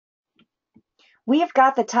We have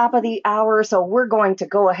got the top of the hour, so we're going to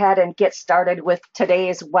go ahead and get started with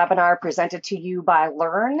today's webinar presented to you by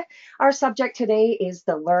LERN. Our subject today is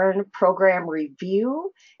the LERN Program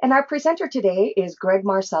Review, and our presenter today is Greg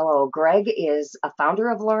Marcello. Greg is a founder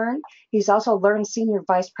of LERN. He's also LERN Senior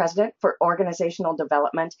Vice President for Organizational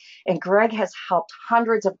Development, and Greg has helped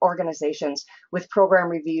hundreds of organizations with program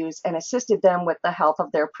reviews and assisted them with the health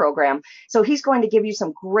of their program. So he's going to give you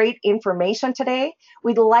some great information today.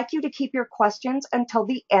 We'd like you to keep your questions until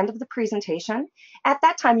the end of the presentation. At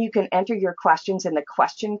that time, you can enter your questions in the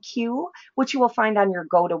question queue, which you will find on your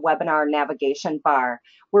GoToWebinar navigation bar.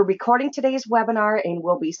 We're recording today's webinar and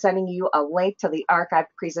we'll be sending you a link to the archived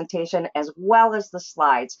presentation as well as the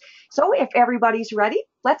slides. So if everybody's ready,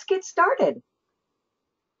 let's get started.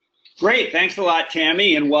 Great, thanks a lot,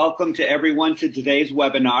 Tammy, and welcome to everyone to today's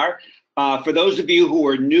webinar. For those of you who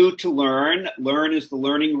are new to LERN, LERN is the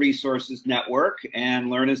Learning Resources Network,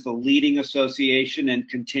 and LERN is the leading association in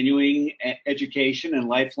continuing education and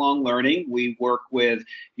lifelong learning. We work with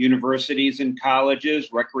universities and colleges,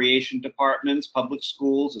 recreation departments, public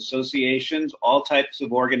schools, associations, all types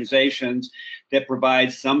of organizations that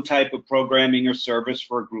provide some type of programming or service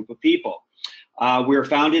for a group of people. We were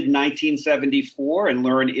founded in 1974, and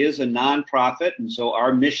LERN is a nonprofit, and so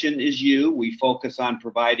our mission is you. We focus on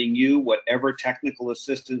providing you whatever technical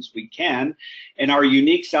assistance we can, and our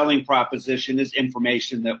unique selling proposition is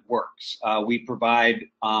information that works. We provide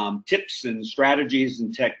tips and strategies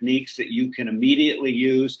and techniques that you can immediately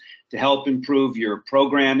use to help improve your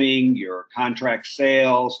programming, your contract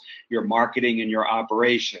sales, your marketing, and your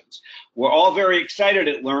operations. We're all very excited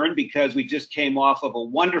at LERN because we just came off of a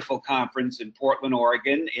wonderful conference in Portland,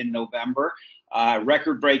 Oregon in November.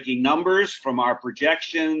 Record-breaking numbers from our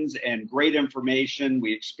projections and great information.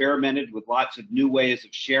 We experimented with lots of new ways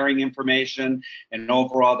of sharing information, and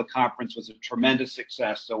overall the conference was a tremendous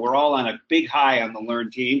success. So we're all on a big high on the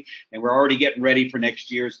LERN team, and we're already getting ready for next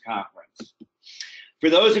year's conference. For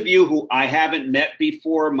those of you who I haven't met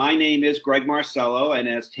before, my name is Greg Marcello, and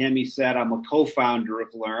as Tammy said, I'm a co-founder of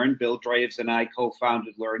LERN. Bill Draves and I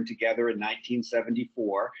co-founded LERN together in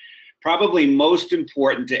 1974. Probably most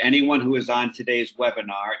important to anyone who is on today's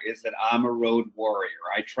webinar is that I'm a road warrior.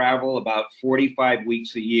 I travel about 45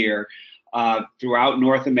 weeks a year throughout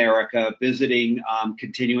North America visiting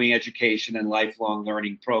continuing education and lifelong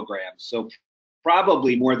learning programs. So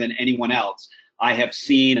probably more than anyone else, I have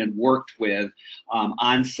seen and worked with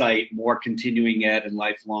on-site more continuing ed and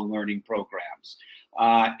lifelong learning programs.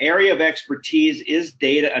 Area of expertise is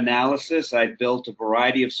data analysis. I've built a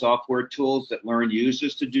variety of software tools that LERN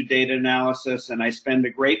uses to do data analysis, and I spend a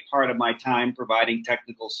great part of my time providing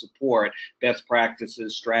technical support, best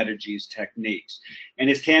practices, strategies, techniques. And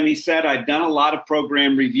as Tammy said, I've done a lot of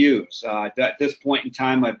program reviews. At this point in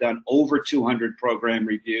time, I've done over 200 program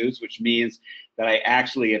reviews, which means that I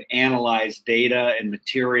actually have analyzed data and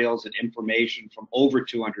materials and information from over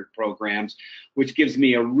 200 programs, which gives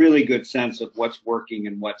me a really good sense of what's working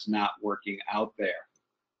and what's not working out there.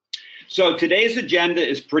 So today's agenda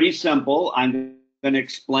is pretty simple. I'm going to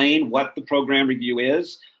explain what the program review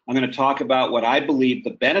is. I'm going to talk about what I believe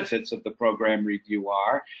the benefits of the program review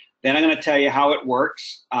are. Then I'm going to tell you how it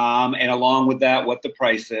works, and along with that, what the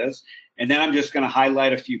price is. And then I'm just going to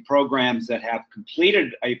highlight a few programs that have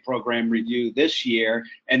completed a program review this year,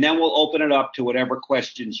 and then we'll open it up to whatever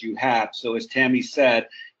questions you have. So as Tammy said,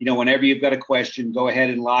 you know, whenever you've got a question, go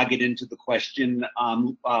ahead and log it into the question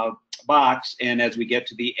box, and as we get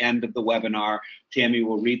to the end of the webinar, Tammy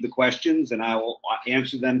will read the questions and I will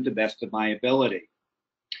answer them to the best of my ability.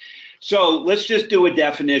 So let's just do a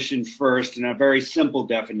definition first, and a very simple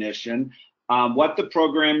definition. What the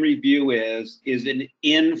program review is an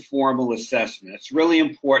informal assessment. It's really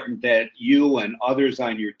important that you and others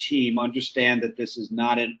on your team understand that this is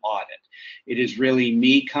not an audit. It is really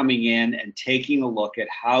me coming in and taking a look at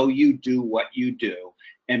how you do what you do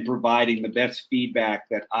and providing the best feedback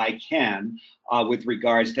that I can with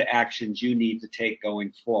regards to actions you need to take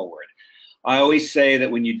going forward. I always say that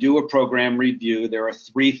when you do a program review, there are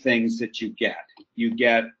three things that you get. You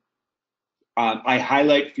get I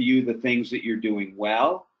highlight for you the things that you're doing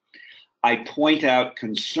well. I point out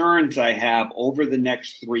concerns I have over the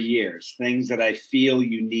next 3 years, things that I feel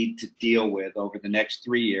you need to deal with over the next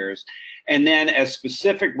 3 years. And then as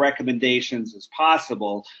specific recommendations as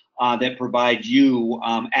possible that provide you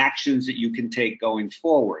actions that you can take going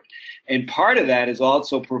forward. And part of that is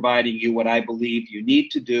also providing you what I believe you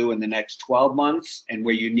need to do in the next 12 months and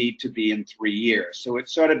where you need to be in 3 years. So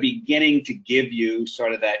it's sort of beginning to give you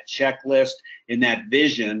sort of that checklist and that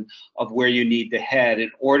vision of where you need to head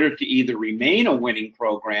in order to either remain a winning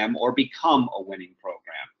program or become a winning program.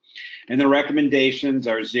 And the recommendations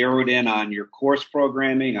are zeroed in on your course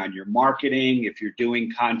programming, on your marketing, if you're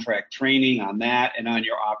doing contract training, on that, and on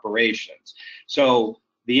your operations. So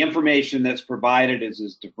the information that's provided is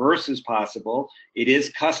as diverse as possible. It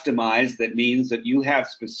is customized. That means that you have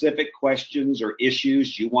specific questions or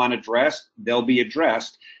issues you want addressed, they'll be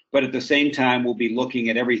addressed. But at the same time, we'll be looking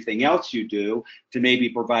at everything else you do to maybe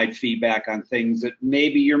provide feedback on things that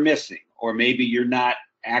maybe you're missing, or maybe you're not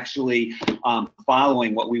actually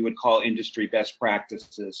following what we would call industry best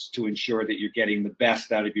practices to ensure that you're getting the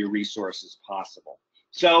best out of your resources possible.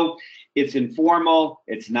 So it's informal,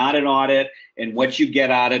 it's not an audit, and what you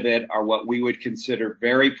get out of it are what we would consider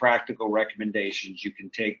very practical recommendations you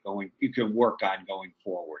can work on going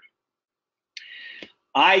forward.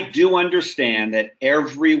 I do understand that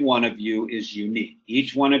every one of you is unique.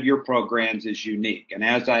 Each one of your programs is unique. And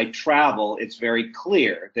as I travel, it's very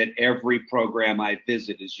clear that every program I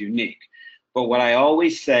visit is unique. But what I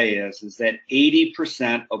always say is that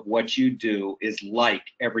 80% of what you do is like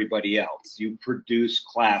everybody else. You produce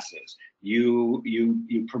classes, you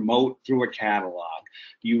promote through a catalog,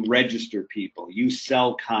 you register people, you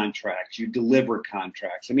sell contracts, you deliver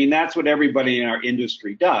contracts. I mean, that's what everybody in our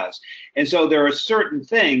industry does. And so there are certain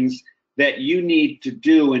things that you need to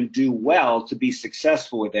do and do well to be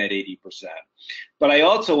successful with that 80%. But I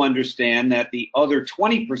also understand that the other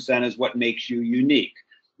 20% is what makes you unique.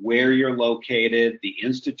 Where you're located, the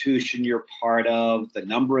institution you're part of, the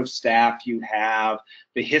number of staff you have,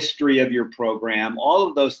 the history of your program, all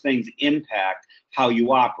of those things impact how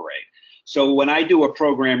you operate. So when I do a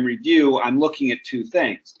program review, I'm looking at two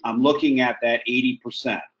things. I'm looking at that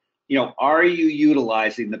 80%. You know, are you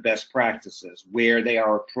utilizing the best practices where they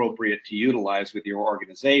are appropriate to utilize with your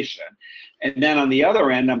organization? And then on the other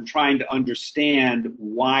end, I'm trying to understand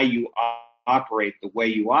why you operate the way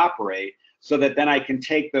you operate, so that then I can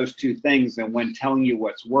take those two things, and when telling you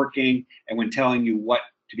what's working and when telling you what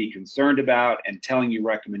to be concerned about and telling you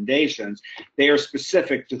recommendations, they are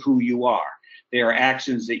specific to who you are. They are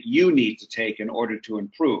actions that you need to take in order to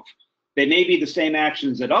improve. They may be the same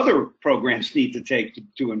actions that other programs need to take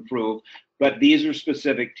to improve, but these are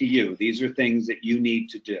specific to you. These are things that you need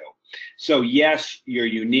to do. So yes, you're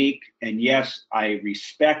unique, and yes, I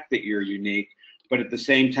respect that you're unique. But at the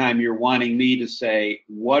same time, you're wanting me to say,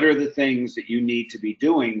 what are the things that you need to be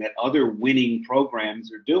doing that other winning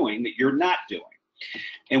programs are doing that you're not doing?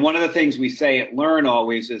 And one of the things we say at LERN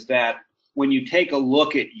always is that when you take a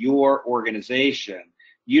look at your organization,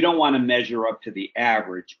 you don't want to measure up to the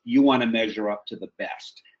average, you want to measure up to the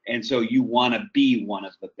best. And so you want to be one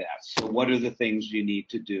of the best. So what are the things you need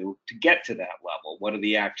to do to get to that level? What are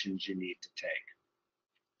the actions you need to take?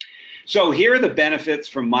 So here are the benefits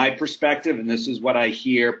from my perspective, and this is what I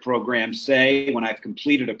hear programs say when I've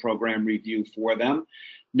completed a program review for them.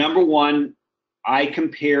 Number one, I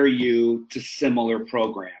compare you to similar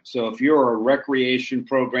programs. So if you're a recreation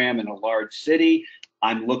program in a large city,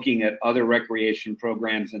 I'm looking at other recreation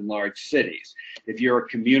programs in large cities. If you're a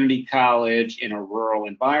community college in a rural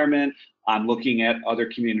environment, I'm looking at other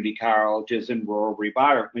community colleges in rural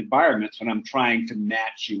environments when I'm trying to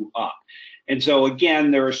match you up. And so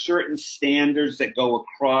again, there are certain standards that go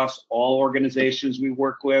across all organizations we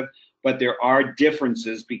work with, but there are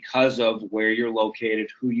differences because of where you're located,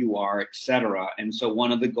 who you are, et cetera. And so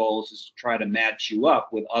one of the goals is to try to match you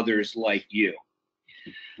up with others like you.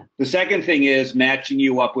 The second thing is matching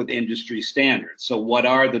you up with industry standards. So what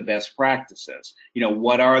are the best practices? You know,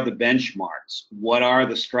 what are the benchmarks? What are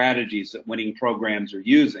the strategies that winning programs are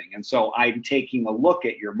using? And so I'm taking a look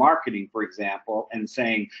at your marketing, for example, and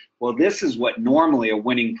saying, well, this is what normally a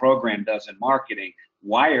winning program does in marketing.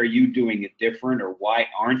 Why are you doing it different, or why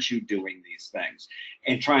aren't you doing these things?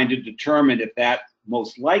 And trying to determine if that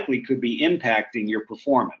most likely could be impacting your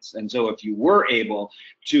performance. And so if you were able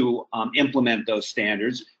to implement those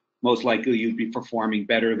standards, most likely you'd be performing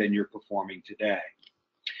better than you're performing today.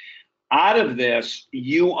 Out of this,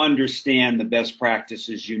 you understand the best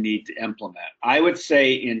practices you need to implement. I would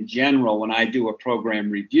say in general, when I do a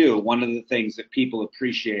program review, one of the things that people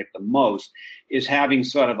appreciate the most is having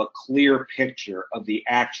sort of a clear picture of the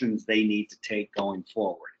actions they need to take going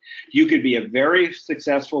forward. You could be a very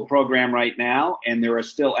successful program right now, and there are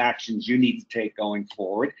still actions you need to take going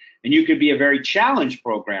forward. And you could be a very challenged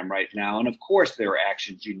program right now, and of course there are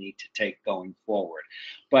actions you need to take going forward.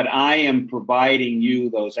 But I am providing you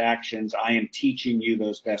those actions, I am teaching you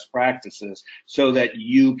those best practices so that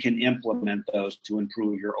you can implement those to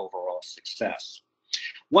improve your overall success.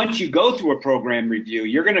 Once you go through a program review,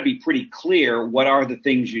 you're going to be pretty clear what are the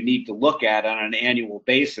things you need to look at on an annual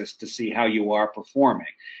basis to see how you are performing.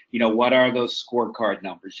 You know, what are those scorecard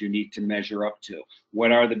numbers you need to measure up to?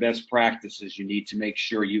 What are the best practices you need to make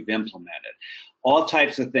sure you've implemented? All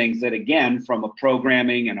types of things that, again, from a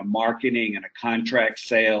programming and a marketing and a contract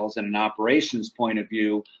sales and an operations point of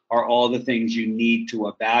view, are all the things you need to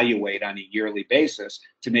evaluate on a yearly basis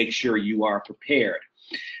to make sure you are prepared.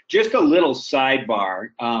 Just a little sidebar,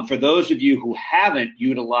 for those of you who haven't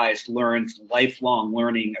utilized LERN's lifelong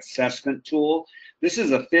learning assessment tool, this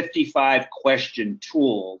is a 55-question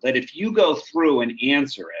tool that if you go through and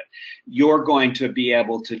answer it, you're going to be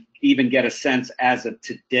able to even get a sense as of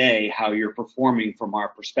today how you're performing from our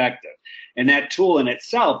perspective. And that tool in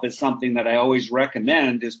itself is something that I always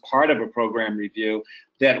recommend as part of a program review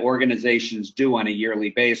that organizations do on a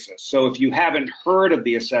yearly basis. So if you haven't heard of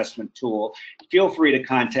the assessment tool, feel free to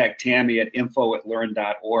contact Tammy at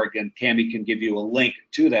info@learn.org, and Tammy can give you a link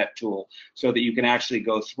to that tool so that you can actually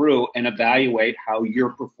go through and evaluate how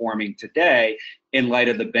you're performing today in light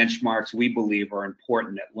of the benchmarks we believe are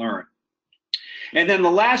important at LERN. And then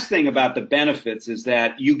the last thing about the benefits is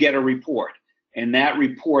that you get a report. And that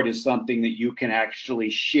report is something that you can actually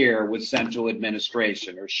share with central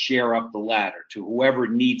administration or share up the ladder to whoever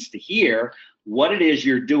needs to hear what it is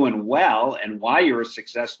you're doing well and why you're a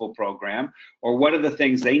successful program, or what are the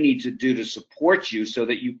things they need to do to support you so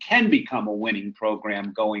that you can become a winning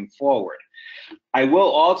program going forward. I will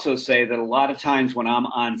also say that a lot of times when I'm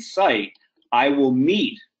on site, I will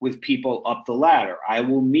meet with people up the ladder. I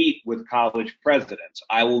will meet with college presidents.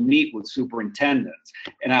 I will meet with superintendents,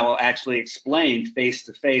 and I will actually explain face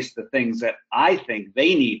to face the things that I think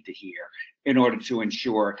they need to hear in order to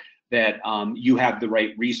ensure that you have the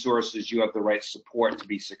right resources, you have the right support to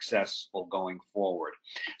be successful going forward.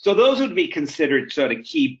 So those would be considered sort of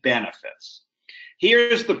key benefits.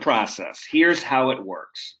 Here's the process. Here's how it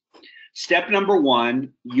works. Step number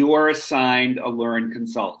one, you are assigned a LERN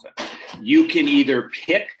consultant. You can either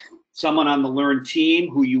pick someone on the LERN team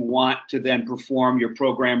who you want to then perform your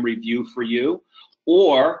program review for you,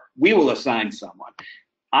 or we will assign someone.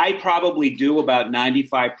 I probably do about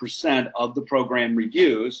 95% of the program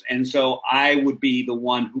reviews, and so I would be the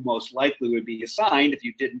one who most likely would be assigned if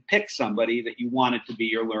you didn't pick somebody that you wanted to be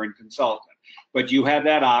your LERN consultant. But you have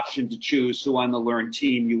that option to choose who on the LERN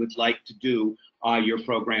team you would like to do your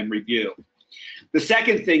program review. The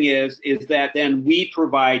second thing is that then we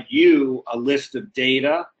provide you a list of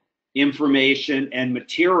data, information, and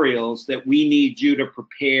materials that we need you to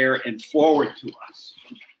prepare and forward to us.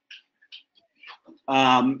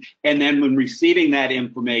 And then when receiving that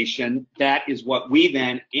information, that is what we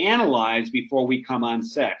then analyze before we come on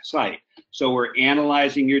site. So we're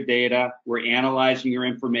analyzing your data, we're analyzing your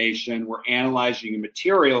information, we're analyzing your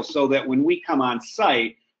material so that when we come on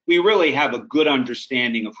site, we really have a good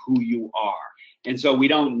understanding of who you are. And so we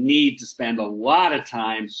don't need to spend a lot of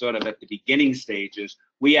time sort of at the beginning stages.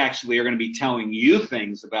 We actually are going to be telling you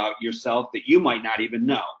things about yourself that you might not even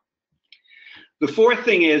know. The fourth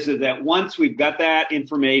thing is that once we've got that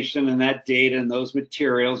information and that data and those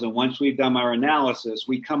materials, and once we've done our analysis,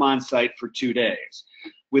 we come on site for 2 days.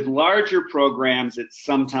 With larger programs, it's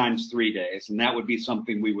sometimes 3 days, and that would be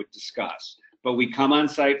something we would discuss. But we come on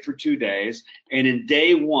site for 2 days, and in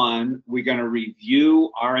day one, we're going to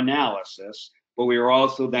review our analysis, but we are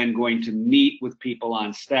also then going to meet with people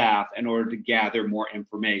on staff in order to gather more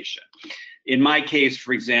information. In my case,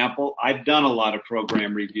 for example, I've done a lot of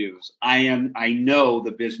program reviews. I know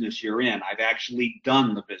the business you're in. I've actually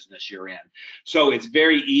done the business you're in. So it's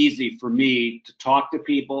very easy for me to talk to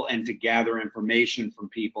people and to gather information from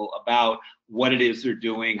people about what it is they're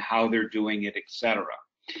doing, how they're doing it, etc.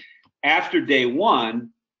 After day one,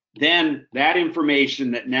 then that information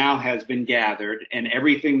that now has been gathered and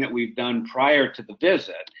everything that we've done prior to the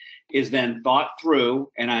visit is then thought through,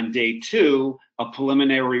 and on day two, a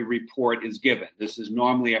preliminary report is given. This is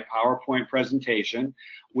normally a PowerPoint presentation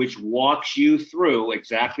which walks you through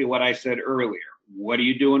exactly what I said earlier. What are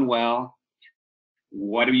you doing well?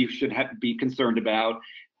 What do you should be concerned about?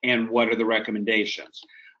 And what are the recommendations?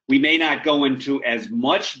 We may not go into as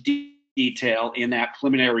much detail in that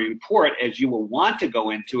preliminary report as you will want to go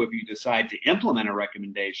into if you decide to implement a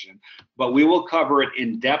recommendation, but we will cover it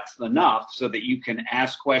in depth enough so that you can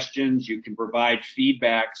ask questions, you can provide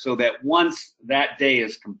feedback, so that once that day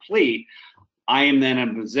is complete, I am then in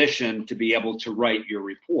a position to be able to write your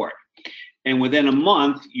report. And within a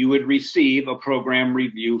month, you would receive a program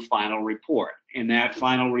review final report. And that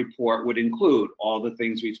final report would include all the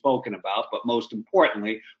things we've spoken about, but most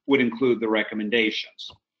importantly, would include the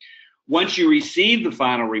recommendations. Once you receive the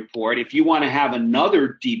final report, if you want to have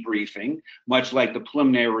another debriefing, much like the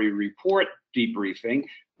preliminary report debriefing,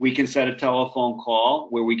 we can set a telephone call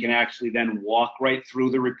where we can actually then walk right through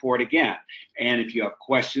the report again. And if you have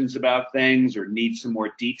questions about things or need some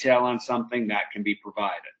more detail on something, that can be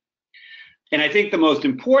provided. And I think the most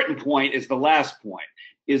important point is the last point,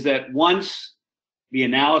 is that once the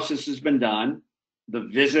analysis has been done, the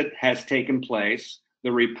visit has taken place,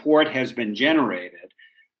 the report has been generated,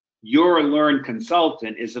 your LERN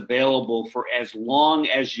consultant is available for as long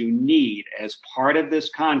as you need as part of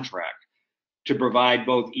this contract to provide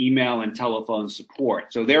both email and telephone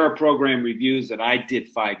support. So there are program reviews that I did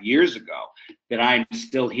 5 years ago that I'm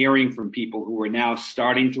still hearing from people who are now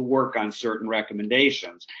starting to work on certain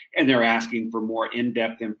recommendations, and they're asking for more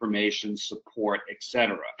in-depth information, support,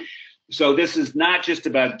 etc. So this is not just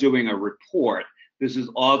about doing a report. This is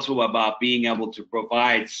also about being able to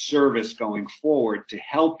provide service going forward to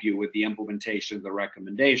help you with the implementation of the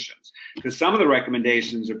recommendations. Because some of the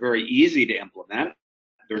recommendations are very easy to implement.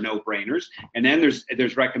 They're no-brainers. And then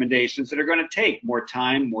there's recommendations that are going to take more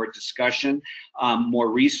time, more discussion,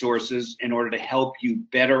 more resources in order to help you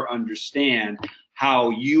better understand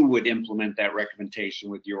how you would implement that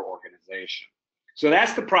recommendation with your organization. So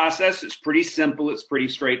that's the process. It's pretty simple. It's pretty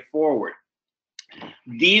straightforward.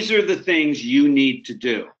 These are the things you need to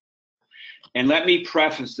do. And let me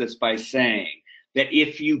preface this by saying that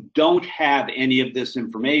if you don't have any of this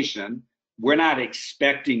information, we're not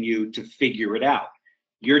expecting you to figure it out.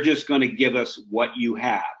 You're just going to give us what you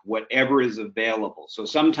have, whatever is available. So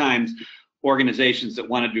sometimes organizations that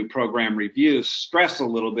want to do program reviews stress a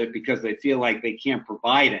little bit because they feel like they can't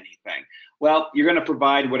provide anything. Well, you're going to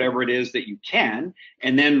provide whatever it is that you can,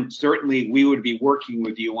 and then certainly we would be working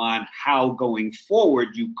with you on how going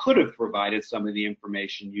forward you could have provided some of the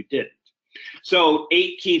information you didn't. So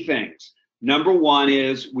 8 key things. Number 1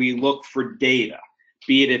 is we look for data,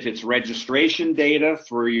 be it if it's registration data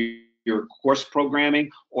for your course programming,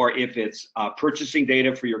 or if it's purchasing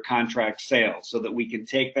data for your contract sales, so that we can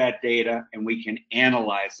take that data and we can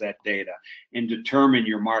analyze that data and determine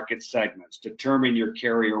your market segments, determine your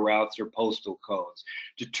carrier routes or postal codes,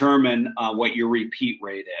 determine what your repeat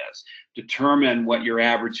rate is, determine what your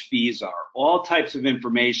average fees are, all types of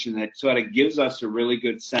information that sort of gives us a really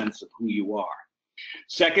good sense of who you are.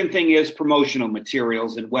 Second thing is promotional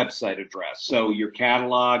materials and website address. So your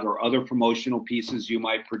catalog or other promotional pieces you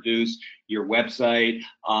might produce, your website,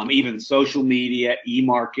 even social media,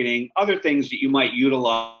 e-marketing, other things that you might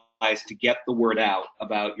utilize to get the word out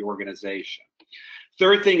about your organization.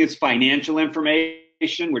 Third thing is financial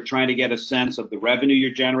information. We're trying to get a sense of the revenue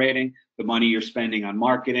you're generating, the money you're spending on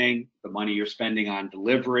marketing, the money you're spending on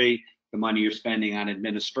delivery, the money you're spending on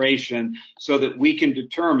administration, so that we can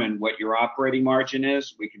determine what your operating margin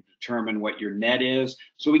is, we can determine what your net is,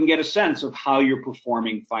 so we can get a sense of how you're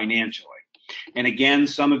performing financially. And again,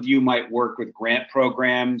 some of you might work with grant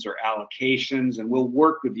programs or allocations, and we'll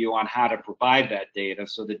work with you on how to provide that data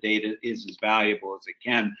so the data is as valuable as it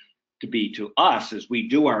can to be to us as we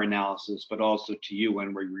do our analysis, but also to you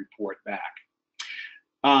when we report back.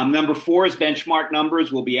 Number 4 is benchmark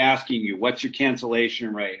numbers. We'll be asking you, what's your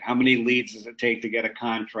cancellation rate? How many leads does it take to get a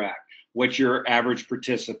contract? What's your average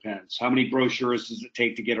participants? How many brochures does it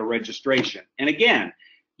take to get a registration? And again,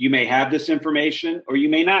 you may have this information or you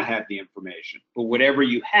may not have the information, but whatever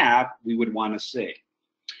you have, we would want to see.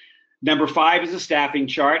 Number 5 is a staffing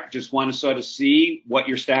chart. Just want to sort of see what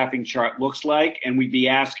your staffing chart looks like, and we'd be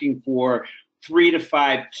asking for 3 to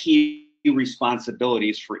 5 key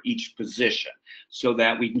responsibilities for each position, so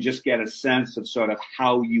that we can just get a sense of sort of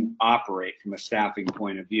how you operate from a staffing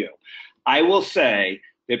point of view. I will say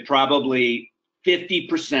that probably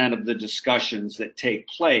 50% of the discussions that take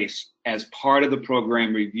place as part of the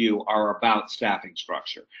program review are about staffing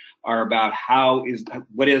structure, are about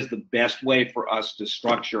what is the best way for us to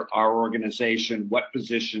structure our organization, what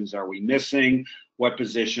positions are we missing, what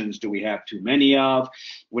positions do we have too many of,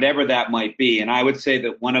 whatever that might be. And I would say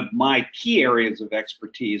that one of my key areas of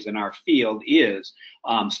expertise in our field is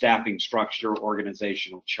staffing structure,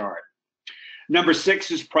 organizational chart. Number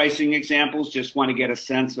 6 is pricing examples. Just want to get a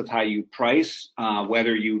sense of how you price,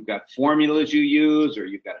 whether you've got formulas you use or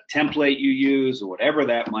you've got a template you use or whatever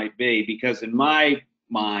that might be, because in my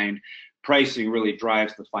mind, pricing really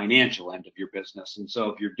drives the financial end of your business. And so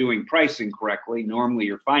if you're doing pricing correctly, normally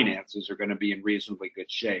your finances are going to be in reasonably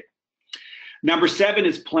good shape. Number 7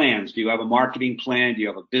 is plans. Do you have a marketing plan? Do you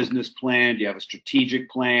have a business plan? Do you have a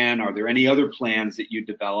strategic plan? Are there any other plans that you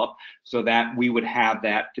develop, so that we would have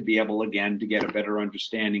that to be able, again, to get a better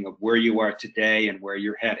understanding of where you are today and where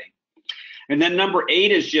you're heading. And then number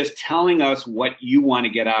 8 is just telling us what you want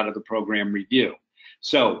to get out of the program review.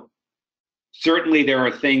 So Certainly, there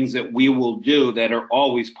are things that we will do that are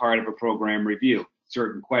always part of a program review.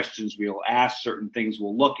 Certain questions we'll ask, certain things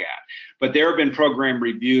we'll look at. But there have been program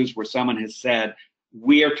reviews where someone has said,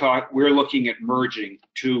 we're looking at merging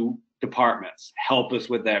two departments. Help us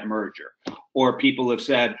with that merger. Or people have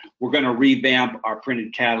said, we're going to revamp our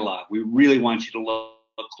printed catalog. We really want you to look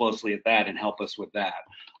closely at that and help us with that.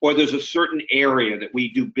 Or there's a certain area that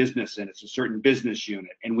we do business in, it's a certain business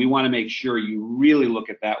unit, and we want to make sure you really look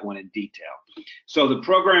at that one in detail. So the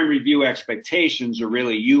program review expectations are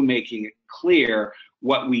really you making it clear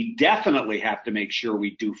what we definitely have to make sure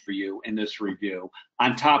we do for you in this review,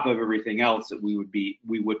 on top of everything else that we would be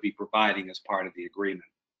providing as part of the agreement.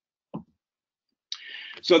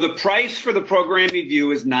 So the price for the program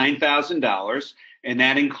review is $9,000, and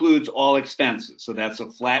that includes all expenses. So that's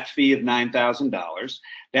a flat fee of $9,000.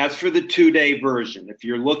 That's for the 2-day version. If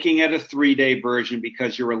you're looking at a 3-day version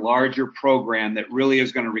because you're a larger program that really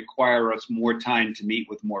is going to require us more time to meet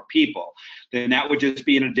with more people, then that would just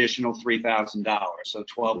be an additional $3,000. So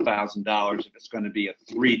 $12,000 if it's going to be a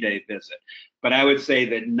 3-day visit. But I would say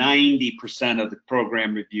that 90% of the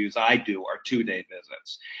program reviews I do are 2-day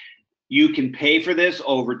visits. You can pay for this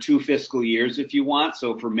over 2 fiscal years if you want.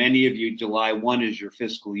 So for many of you, July 1 is your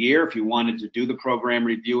fiscal year. If you wanted to do the program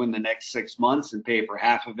review in the next 6 months and pay for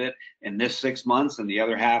half of it in this 6 months and the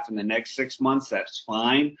other half in the next 6 months, that's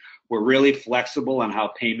fine. We're really flexible on how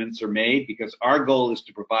payments are made because our goal is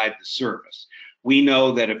to provide the service. We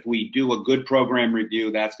know that if we do a good program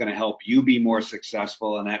review, that's going to help you be more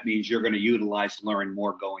successful, and that means you're going to utilize LERN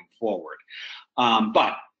more going forward.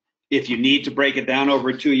 But if you need to break it down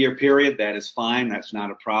over a 2-year period, that is fine. That's not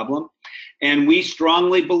a problem. And we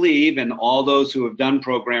strongly believe, and all those who have done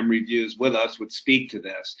program reviews with us would speak to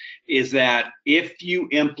this, is that if you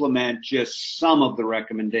implement just some of the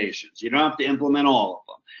recommendations, you don't have to implement all of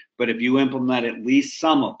them, but if you implement at least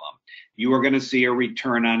some of them, you are going to see a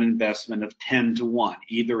return on investment of 10 to 1,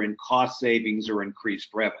 either in cost savings or increased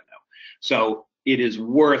revenue. So it is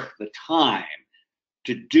worth the time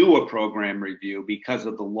to do a program review because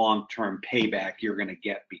of the long-term payback you're going to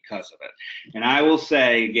get because of it. And I will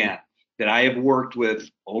say again that I have worked with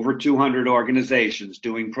over 200 organizations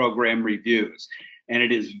doing program reviews, and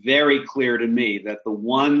it is very clear to me that the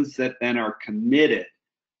ones that then are committed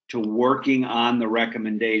to working on the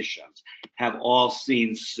recommendations have all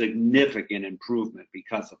seen significant improvement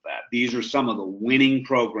because of that. These are some of the winning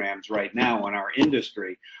programs right now in our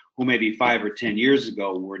industry who maybe 5 or 10 years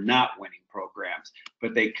ago were not winning programs,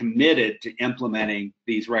 but they committed to implementing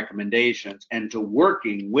these recommendations and to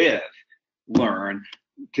working with LERN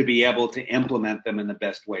to be able to implement them in the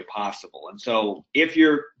best way possible. And so if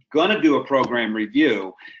you're going to do a program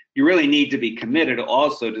review, you really need to be committed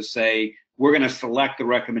also to say, we're going to select the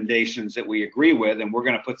recommendations that we agree with, and we're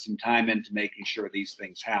going to put some time into making sure these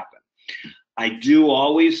things happen. I do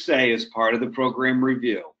always say, as part of the program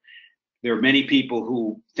review, there are many people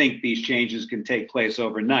who think these changes can take place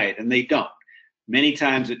overnight, and they don't. Many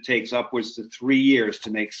times it takes upwards to 3 years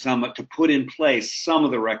to put in place some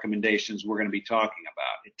of the recommendations we're going to be talking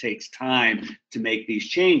about. It takes time to make these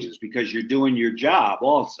changes because you're doing your job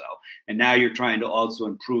also, and now you're trying to also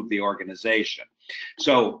improve the organization.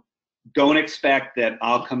 So don't expect that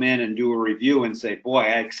I'll come in and do a review and say, boy,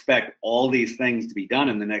 I expect all these things to be done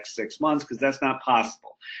in the next 6 months, because that's not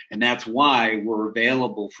possible. And that's why we're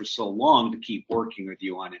available for so long to keep working with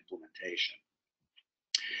you on implementation.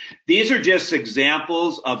 These are just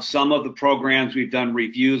examples of some of the programs we've done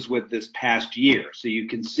reviews with this past year. So you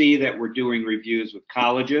can see that we're doing reviews with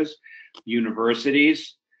colleges,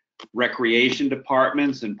 universities, recreation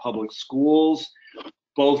departments, and public schools,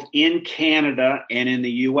 both in Canada and in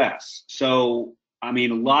the US. So, I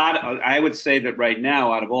mean, I would say that right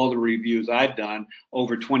now, out of all the reviews I've done,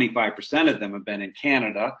 over 25% of them have been in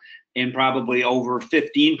Canada, and probably over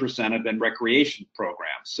 15% have been recreation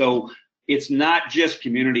programs. So it's not just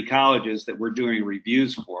community colleges that we're doing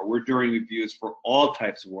reviews for. We're doing reviews for all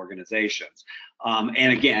types of organizations.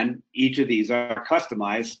 And again, each of these are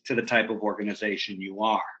customized to the type of organization you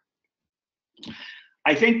are.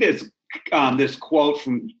 I think this quote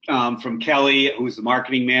from Kelly, who's the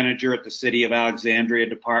marketing manager at the City of Alexandria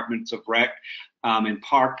Departments of Rec and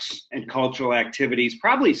Parks and Cultural Activities,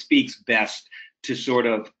 probably speaks best to sort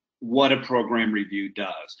of what a program review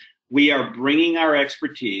does. We are bringing our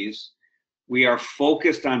expertise. We are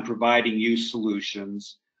focused on providing you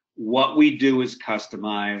solutions. What we do is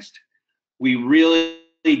customized. We really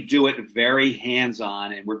do it very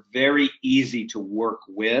hands-on, and we're very easy to work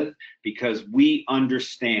with because we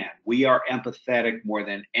understand, we are empathetic more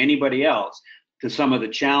than anybody else to some of the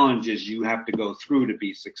challenges you have to go through to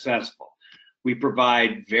be successful. We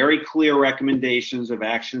provide very clear recommendations of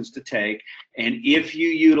actions to take. And if you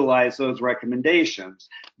utilize those recommendations,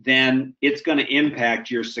 then it's going to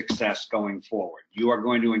impact your success going forward. You are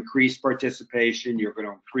going to increase participation, you're going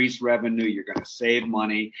to increase revenue, you're going to save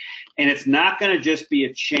money. And it's not going to just be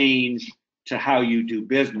a change to how you do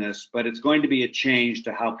business, but it's going to be a change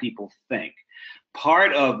to how people think.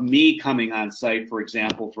 Part of me coming on site, for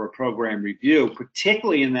example, for a program review,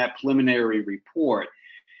 particularly in that preliminary report,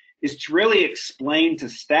 is to really explain to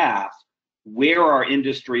staff where our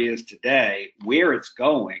industry is today, where it's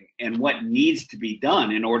going, and what needs to be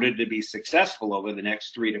done in order to be successful over the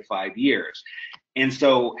next 3 to 5 years. And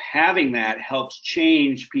so having that helps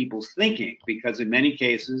change people's thinking, because in many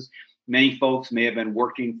cases, many folks may have been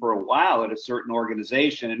working for a while at a certain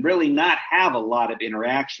organization and really not have a lot of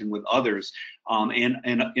interaction with others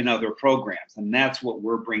in other programs. And that's what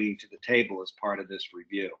we're bringing to the table as part of this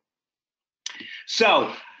review.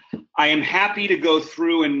 So I am happy to go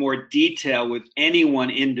through in more detail with anyone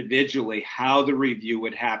individually how the review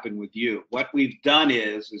would happen with you. What we've done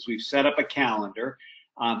is we've set up a calendar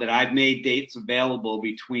that I've made dates available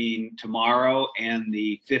between tomorrow and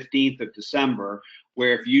the 15th of December,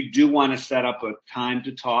 where if you do want to set up a time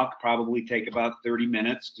to talk, probably take about 30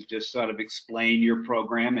 minutes to just sort of explain your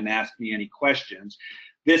program and ask me any questions.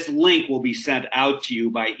 This link will be sent out to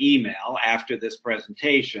you by email after this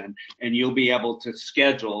presentation, and you'll be able to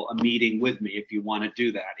schedule a meeting with me if you want to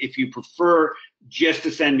do that. If you prefer just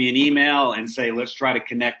to send me an email and say, let's try to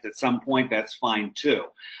connect at some point, that's fine too.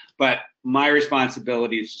 But my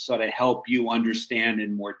responsibility is to sort of help you understand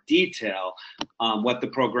in more detail what the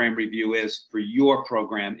program review is for your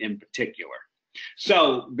program in particular.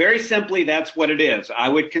 So very simply, that's what it is. I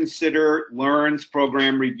would consider LERN's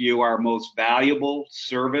program review our most valuable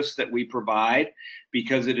service that we provide,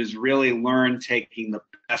 because it is really LERN taking the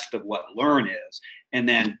best of what LERN is and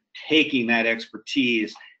then taking that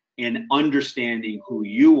expertise in understanding who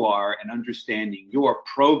you are and understanding your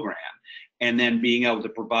program, and then being able to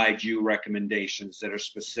provide you recommendations that are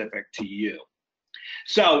specific to you.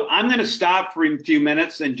 So I'm going to stop for a few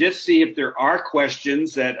minutes and just see if there are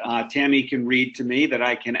questions that Tammy can read to me that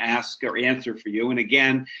I can ask or answer for you. And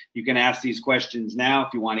again, you can ask these questions now.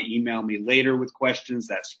 If you want to email me later with questions,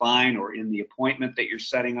 that's fine. Or in the appointment that you're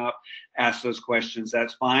setting up, ask those questions,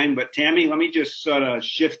 that's fine. But Tammy, let me just sort of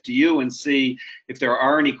shift to you and see if there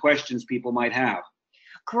are any questions people might have.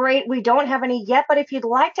 Great. We don't have any yet, but if you'd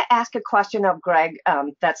like to ask a question of Greg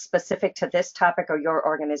that's specific to this topic or your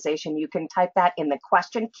organization, you can type that in the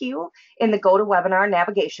question queue in the GoToWebinar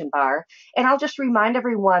navigation bar. And I'll just remind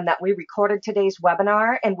everyone that we recorded today's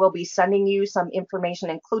webinar, and we'll be sending you some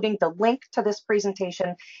information, including the link to this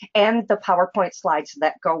presentation and the PowerPoint slides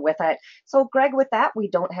that go with it. So Greg, with that, we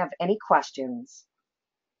don't have any questions.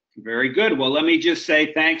 Very good. Well, let me just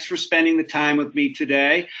say thanks for spending the time with me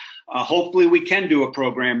today. Hopefully we can do a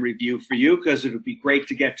program review for you, because it would be great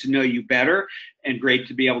to get to know you better and great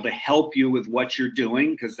to be able to help you with what you're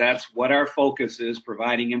doing, because that's what our focus is,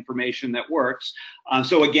 providing information that works.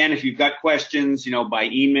 So again, if you've got questions, by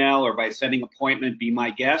email or by setting appointment, be my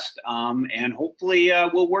guest, and hopefully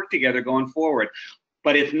we'll work together going forward.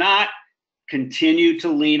 But if not, continue to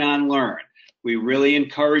lean on LERN. We really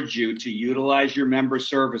encourage you to utilize your member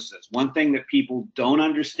services. One thing that people don't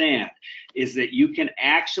understand is that you can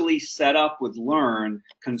actually set up with LERN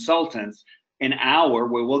consultants an hour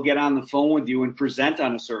where we'll get on the phone with you and present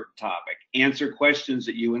on a certain topic, answer questions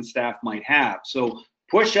that you and staff might have. So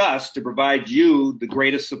push us to provide you the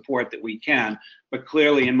greatest support that we can. But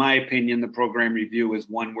clearly, in my opinion, the program review is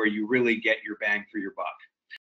one where you really get your bang for your buck.